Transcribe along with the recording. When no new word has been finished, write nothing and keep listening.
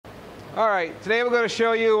All right, today we're going to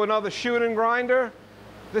show you another Tschudin grinder.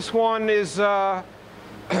 This one is an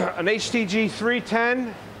HTG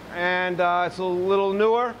 310, and it's a little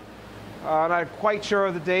newer. Not quite sure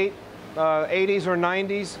of the date, 80s or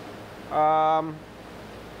 90s.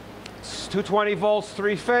 It's 220 volts,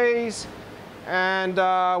 3-phase, and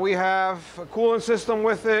we have a cooling system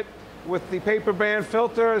with it, with the paper band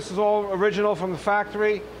filter. This is all original from the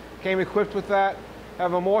factory. Came equipped with that.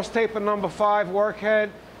 Have a Morse taper number 5 workhead,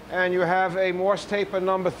 and you have a Morse taper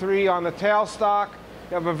number 3 on the tailstock.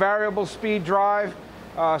 You have a variable speed drive,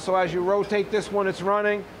 so as you rotate this when it's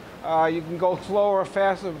running, you can go slower or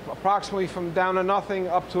faster, approximately from down to nothing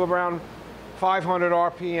up to around 500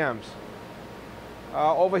 RPMs.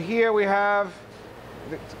 Over here we have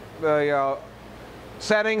the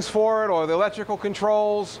settings for it, or the electrical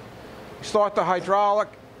controls. You start the hydraulic,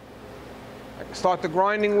 start the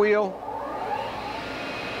grinding wheel.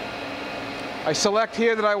 I select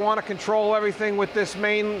here that I want to control everything with this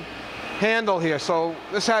main handle here. So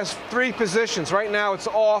this has 3 positions. Right now it's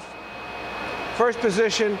off. First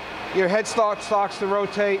position, your head starts to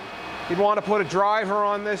rotate. You'd want to put a driver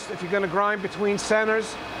on this if you're going to grind between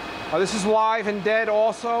centers. This is live and dead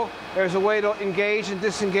also. There's a way to engage and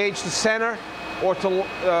disengage the center, or to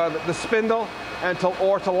the spindle, and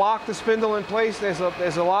to lock the spindle in place. There's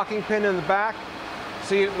a locking pin in the back.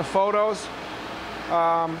 See it in the photos.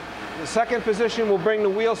 The second position will bring the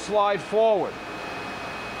wheel slide forward.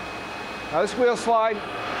 Now this wheel slide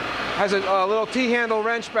has a little T-handle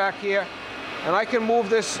wrench back here, and I can move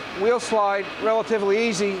this wheel slide relatively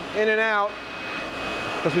easy in and out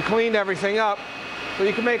because we cleaned everything up. So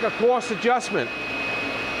you can make a coarse adjustment.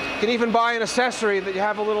 You can even buy an accessory that you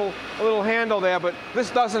have a little handle there, but this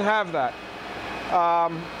doesn't have that.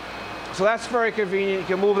 So that's very convenient. You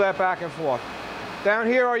can move that back and forth. Down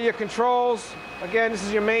here are your controls. Again, this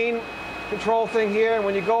is your main control thing here, and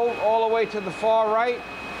when you go all the way to the far right,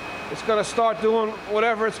 it's going to start doing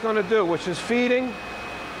whatever it's going to do, which is feeding.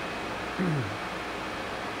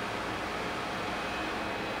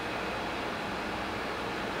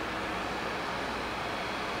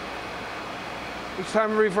 Each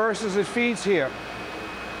time it reverses, it feeds here.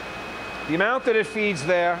 The amount that it feeds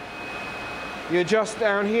there, you adjust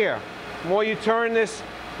down here. The more you turn this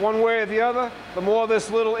one way or the other, the more this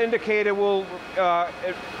little indicator will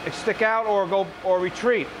stick out or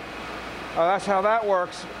retreat. That's how that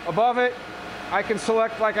works. Above it, I can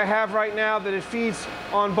select, like I have right now, that it feeds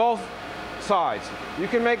on both sides. You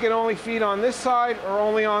can make it only feed on this side or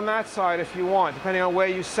only on that side if you want, depending on where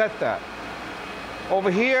you set that. Over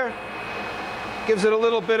here, gives it a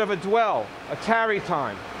little bit of a dwell, a tarry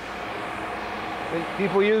time.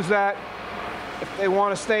 People use that if they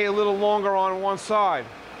want to stay a little longer on one side.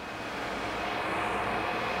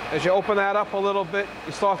 As you open that up a little bit,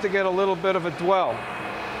 you start to get a little bit of a dwell.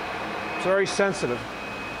 It's very sensitive.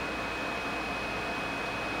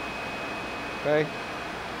 Okay.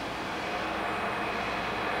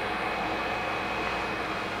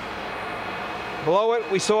 Below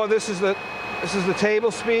it, we saw this is the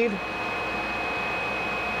table speed.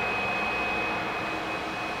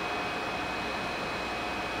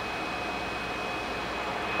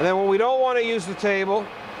 And then when we don't want to use the table,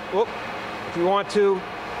 if you want to,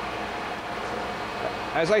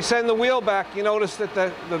 as I send the wheel back, you notice that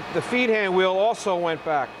the feed hand wheel also went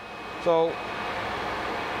back. So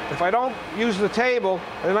if I don't use the table,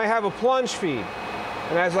 then I have a plunge feed.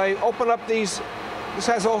 And as I open up these, this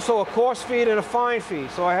has also a coarse feed and a fine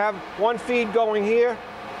feed. So I have one feed going here,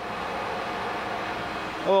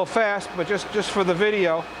 a little fast, but just for the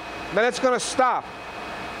video. Then it's going to stop,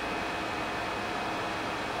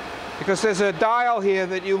 because there's a dial here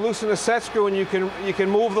that you loosen the set screw, and you can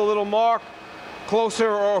move the little mark closer,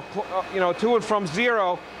 or to and from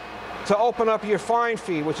 0 to open up your fine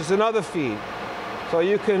feed, which is another feed. So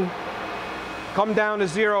you can come down to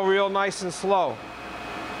 0 real nice and slow.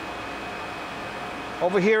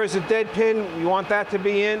 Over here is a dead pin. You want that to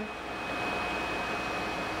be in.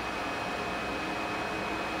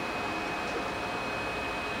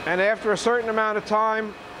 And after a certain amount of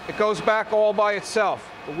time, it goes back all by itself.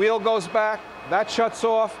 The wheel goes back, that shuts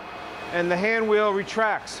off, and the hand wheel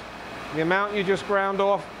retracts. The amount you just ground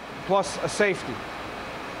off, plus a safety.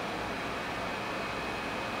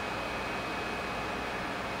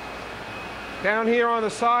 Down here on the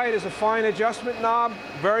side is a fine adjustment knob,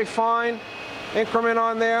 very fine increment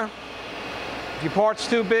on there. If your part's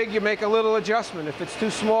too big, you make a little adjustment. If it's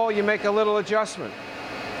too small, you make a little adjustment.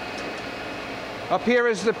 Up here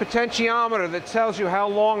is the potentiometer that tells you how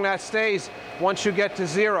long that stays once you get to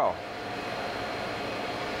 0.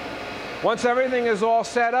 Once everything is all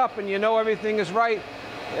set up and you know everything is right,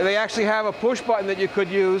 they actually have a push button that you could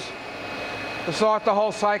use to start the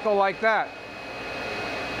whole cycle like that.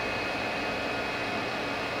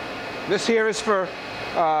 This here is for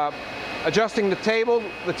adjusting the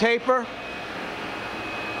taper.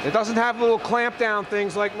 It doesn't have little clamp down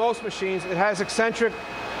things like most machines. It has eccentric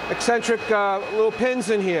little pins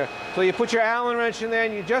in here. So you put your Allen wrench in there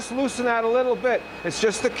and you just loosen that a little bit. It's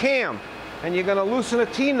just the cam. And you're going to loosen a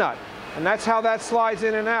T-nut. And that's how that slides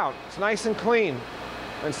in and out. It's nice and clean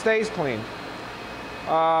and stays clean.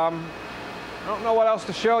 I don't know what else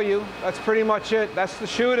to show you. That's pretty much it. That's the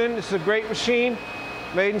Tschudin. This is a great machine,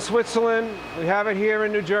 made in Switzerland. We have it here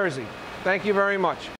in New Jersey. Thank you very much.